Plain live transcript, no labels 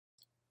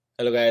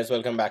Hello guys,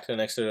 welcome back to the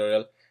next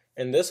tutorial.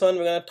 In this one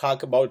we're going to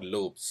talk about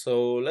loops.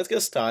 So let's get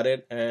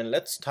started and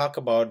let's talk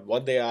about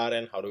what they are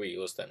and how do we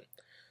use them.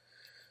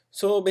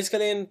 So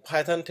basically in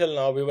Python till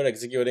now we were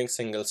executing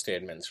single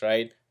statements,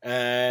 right?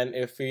 And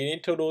if we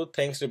need to do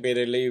things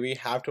repeatedly, we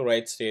have to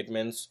write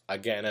statements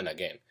again and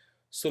again.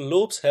 So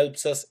loops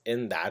helps us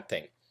in that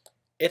thing.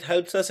 It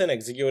helps us in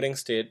executing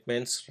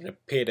statements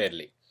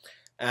repeatedly.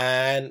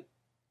 And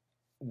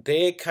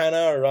they kind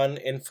of run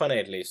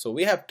infinitely. So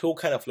we have two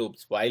kind of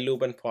loops, while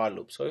loop and for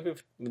loop. So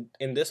if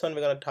in this one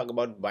we're going to talk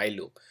about while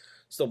loop.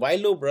 So while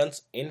loop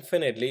runs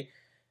infinitely,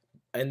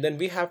 and then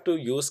we have to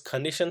use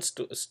conditions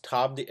to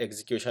stop the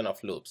execution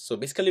of loops. So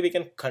basically we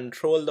can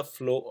control the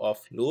flow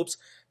of loops,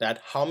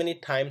 that how many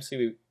times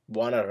we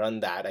want to run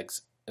that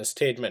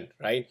statement,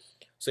 right?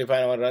 So if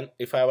I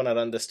want to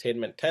run the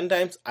statement 10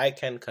 times, I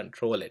can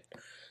control it.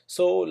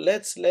 So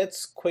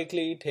let's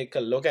quickly take a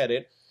look at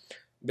it.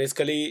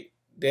 Basically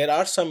there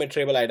are some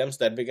iterable items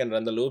that we can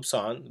run the loops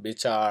on,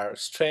 which are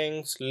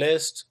strings,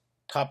 list,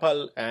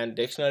 tuple, and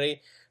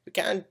dictionary. We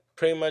can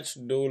pretty much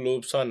do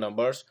loops on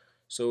numbers.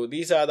 So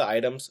these are the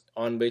items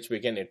on which we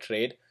can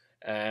iterate.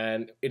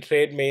 And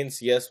iterate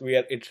means, yes, we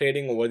are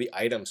iterating over the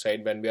items,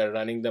 right, when we are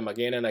running them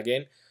again and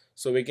again.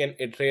 So we can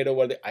iterate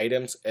over the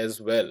items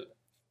as well.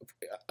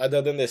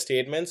 Other than the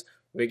statements,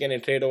 we can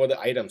iterate over the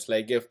items.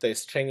 Like if the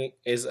string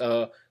is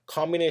a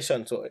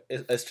combination, so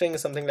a string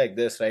is something like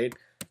this, right?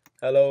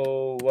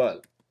 Hello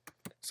world.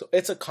 So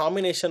it's a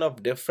combination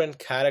of different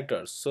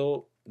characters.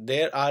 So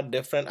there are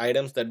different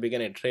items that we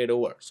can iterate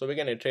over. So we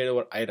can iterate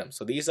over items.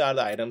 So these are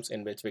the items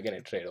in which we can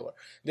iterate over.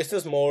 This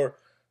is more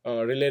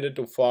related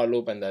to for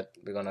loop, and that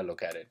we're gonna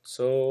look at it.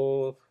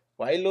 So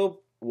while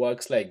loop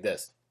works like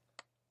this.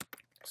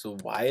 So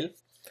while,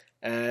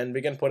 and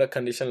we can put a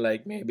condition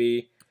like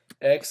maybe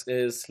x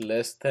is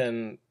less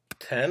than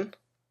 10,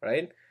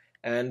 right?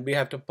 And we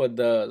have to put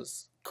the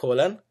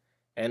colon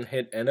and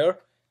hit enter,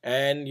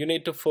 and you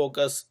need to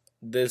focus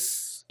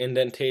this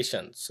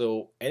indentation.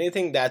 So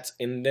anything that's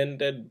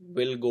indented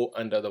will go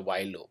under the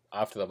while loop,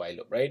 after the while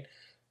loop, right?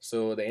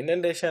 So the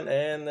indentation,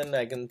 and then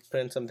I can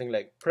print something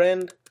like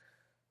print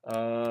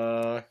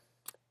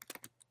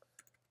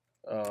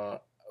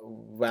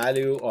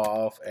value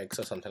of x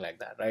or something like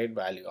that, right?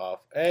 Value of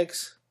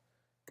x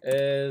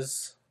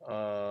is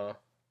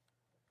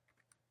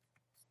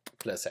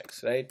plus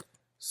x, right?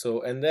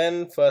 So and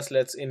then first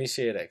let's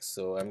initiate x.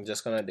 So I'm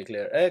just gonna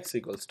declare x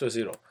equals to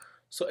 0.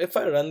 So if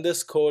I run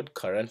this code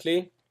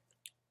currently,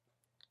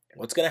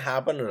 what's gonna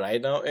happen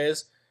right now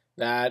is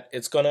that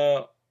it's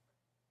gonna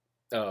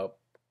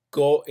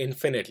go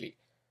infinitely.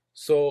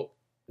 So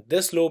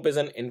this loop is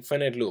an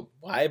infinite loop.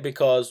 Why?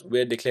 Because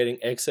we're declaring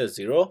x as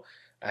 0.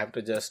 I have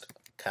to just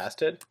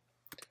cast it.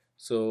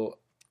 So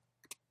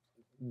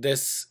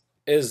this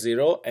is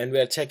 0 and we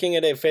are checking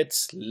it if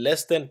it's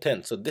less than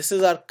 10. So this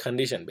is our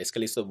condition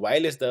basically. So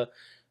while is the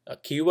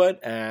keyword,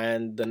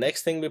 and the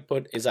next thing we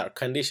put is our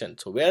condition.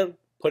 So we're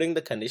putting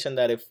the condition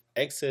that if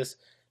x is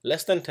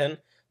less than 10,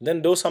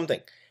 then do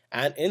something.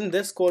 And in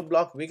this code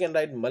block we can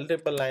write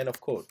multiple line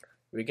of code.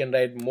 We can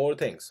write more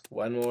things,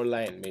 one more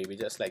line, maybe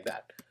just like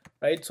that,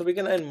 right? So we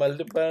can write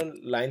multiple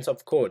lines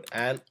of code,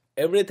 and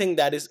everything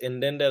that is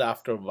indented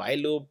after while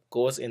loop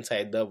goes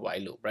inside the while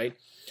loop, right?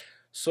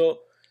 So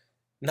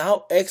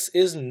now x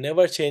is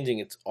never changing,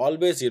 it's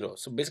always 0.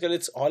 So basically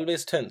it's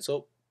always 10.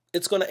 So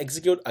it's gonna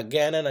execute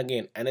again and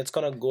again, and it's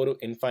gonna go to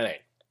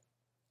infinite.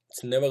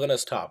 It's never gonna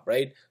stop,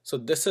 right? So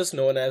this is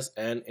known as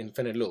an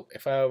infinite loop.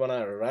 If I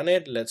wanna run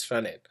it, let's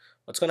run it.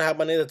 What's gonna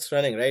happen is it's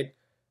running, right?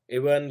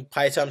 Even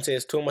PyCharm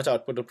says too much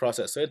output to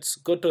process, so it's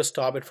good to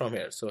stop it from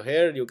here. So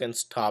here you can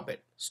stop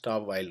it,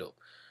 stop while loop.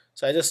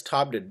 So I just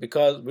stopped it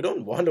because we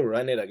don't want to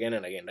run it again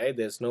and again, right?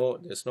 There's no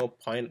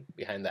point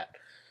behind that.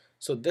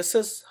 So this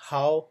is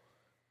how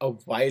a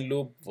while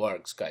loop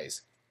works,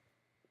 guys.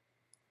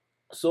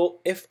 So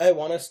if I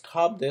want to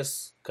stop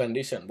this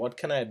condition, what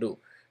can I do?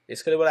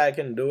 Basically what I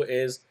can do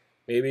is,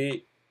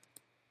 maybe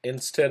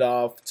instead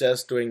of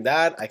just doing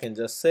that, I can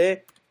just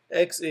say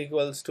x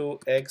equals to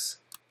x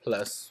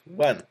plus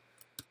 1.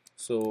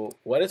 So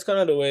what it's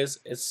gonna do is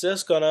it's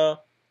just gonna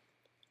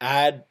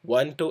add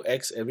 1 to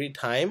x every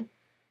time,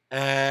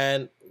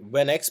 and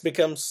when x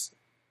becomes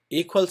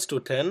equals to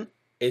 10,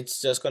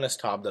 it's just gonna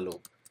stop the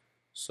loop.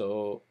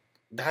 So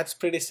that's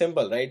pretty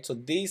simple, right? So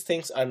these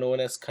things are known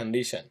as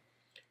condition.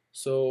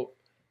 So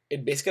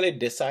it basically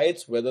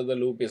decides whether the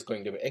loop is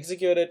going to be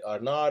executed or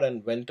not,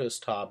 and when to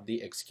stop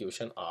the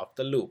execution of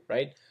the loop,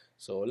 right?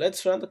 So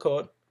let's run the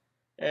code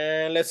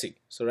and let's see.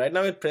 So right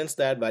now it prints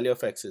that value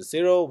of x is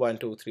 0, 1,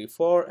 2, 3,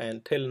 4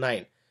 and till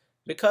 9.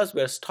 Because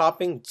we're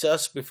stopping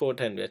just before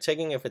 10, we're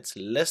checking if it's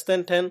less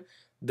than 10,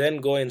 then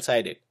go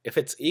inside it. If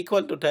it's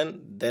equal to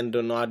 10, then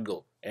do not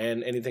go,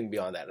 and anything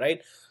beyond that,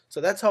 right?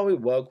 So that's how we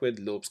work with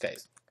loops,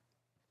 guys.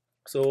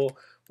 So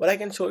what I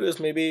can show you is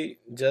maybe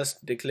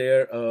just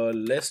declare a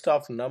list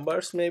of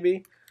numbers,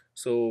 maybe.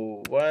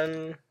 So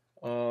 1,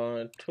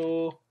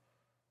 2,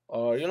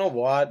 or you know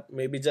what,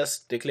 maybe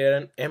just declare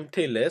an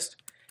empty list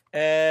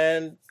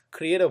and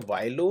create a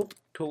while loop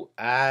to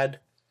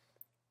add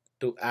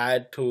to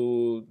add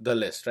to the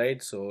list,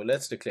 right? So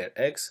let's declare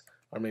x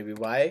or maybe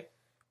y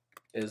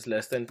is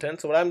less than 10.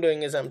 So what I'm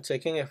doing is I'm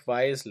checking if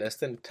y is less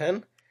than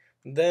 10,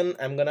 then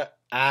I'm gonna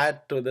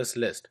add to this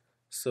list.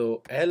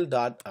 So l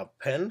dot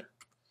append,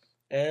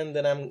 and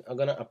then I'm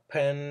gonna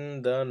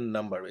append the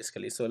number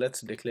basically. So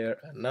let's declare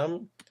a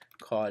num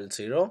called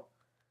 0,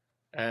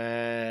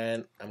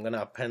 and I'm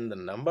gonna append the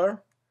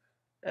number,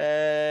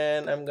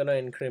 and I'm gonna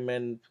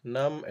increment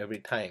num every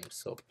time.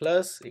 So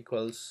plus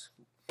equals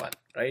 1,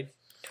 right?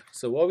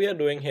 So what we are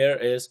doing here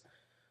is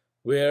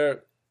we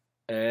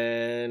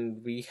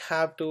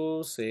have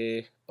to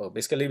say, oh,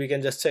 basically we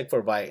can just check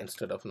for y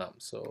instead of num.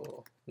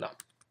 So num,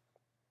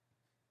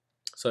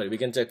 sorry, we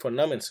can check for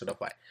num instead of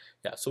y.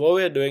 Yeah, so what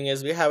we are doing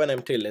is we have an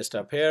empty list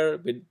up here.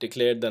 We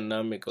declared the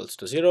num equals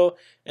to 0,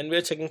 and we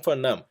are checking for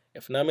num.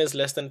 If num is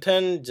less than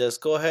 10,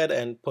 just go ahead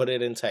and put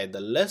it inside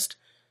the list.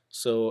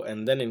 So,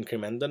 and then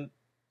increment the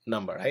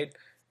number, right?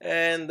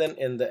 And then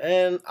in the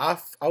end,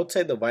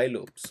 outside the while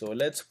loop, so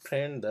let's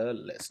print the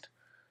list.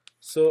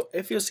 So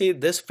if you see,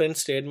 this print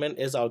statement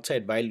is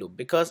outside while loop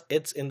because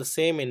it's in the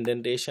same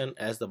indentation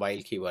as the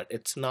while keyword.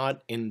 It's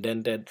not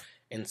indented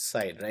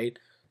inside, right?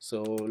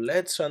 So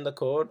let's run the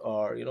code,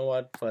 or you know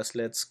what, first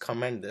let's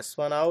comment this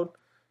one out.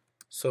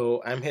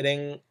 So I'm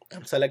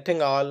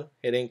selecting all,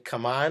 hitting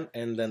command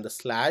and then the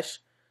slash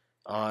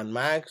on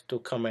Mac to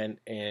comment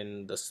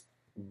in this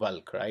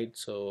bulk, right?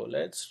 So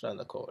let's run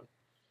the code,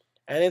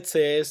 and it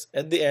says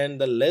at the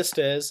end the list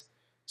is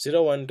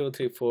 0 1 2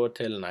 3 4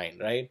 till 9,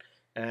 right?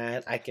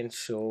 And I can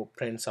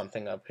print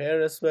something up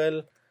here as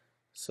well.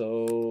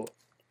 So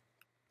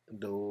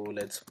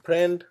let's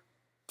print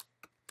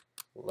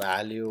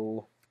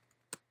value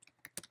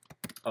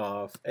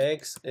of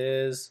x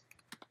is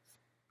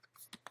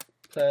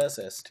plus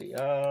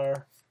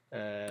str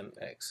and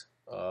x,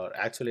 or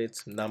actually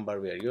it's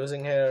number we are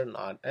using here,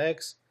 not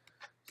x.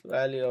 So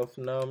value of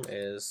num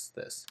is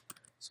this.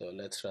 So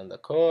let's run the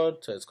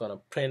code. So it's gonna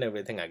print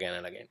everything again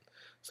and again.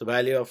 So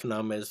value of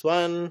num is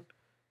 1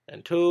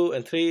 and 2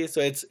 and 3.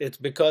 So it's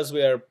because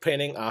we are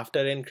printing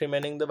after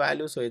incrementing the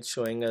value, so it's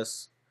showing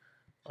us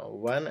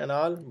 1 and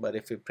all. But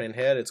if we print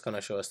here, it's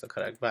gonna show us the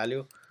correct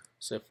value.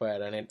 So if I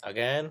run it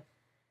again,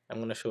 I'm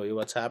gonna show you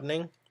what's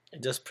happening.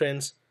 It just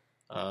prints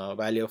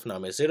value of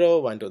num is 0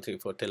 1 2 3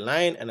 4 till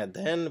 9, and at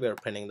the end we're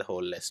printing the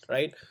whole list,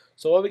 right?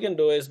 So what we can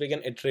do is we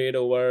can iterate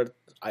over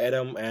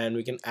item, and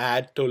we can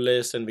add to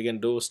list, and we can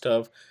do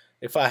stuff.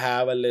 If I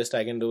have a list,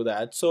 I can do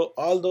that. So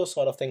all those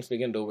sort of things we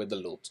can do with the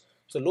loops.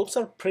 So loops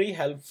are pretty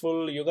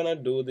helpful. You're gonna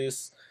do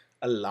this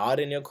a lot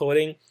in your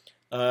coding,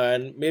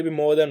 and maybe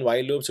more than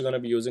while loops. You're gonna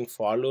be using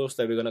for loops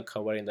that we're gonna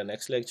cover in the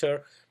next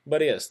lecture.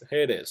 But yes,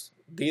 here it is.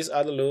 These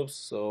are the loops.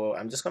 So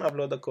I'm just gonna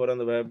upload the code on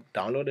the web,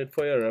 download it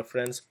for your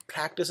reference,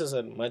 practice as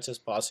much as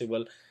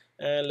possible,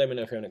 and let me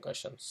know if you have any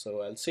questions.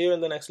 So I'll see you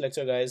in the next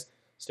lecture, guys.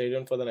 Stay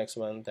tuned for the next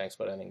one. Thanks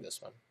for running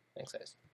this one. Thanks, guys.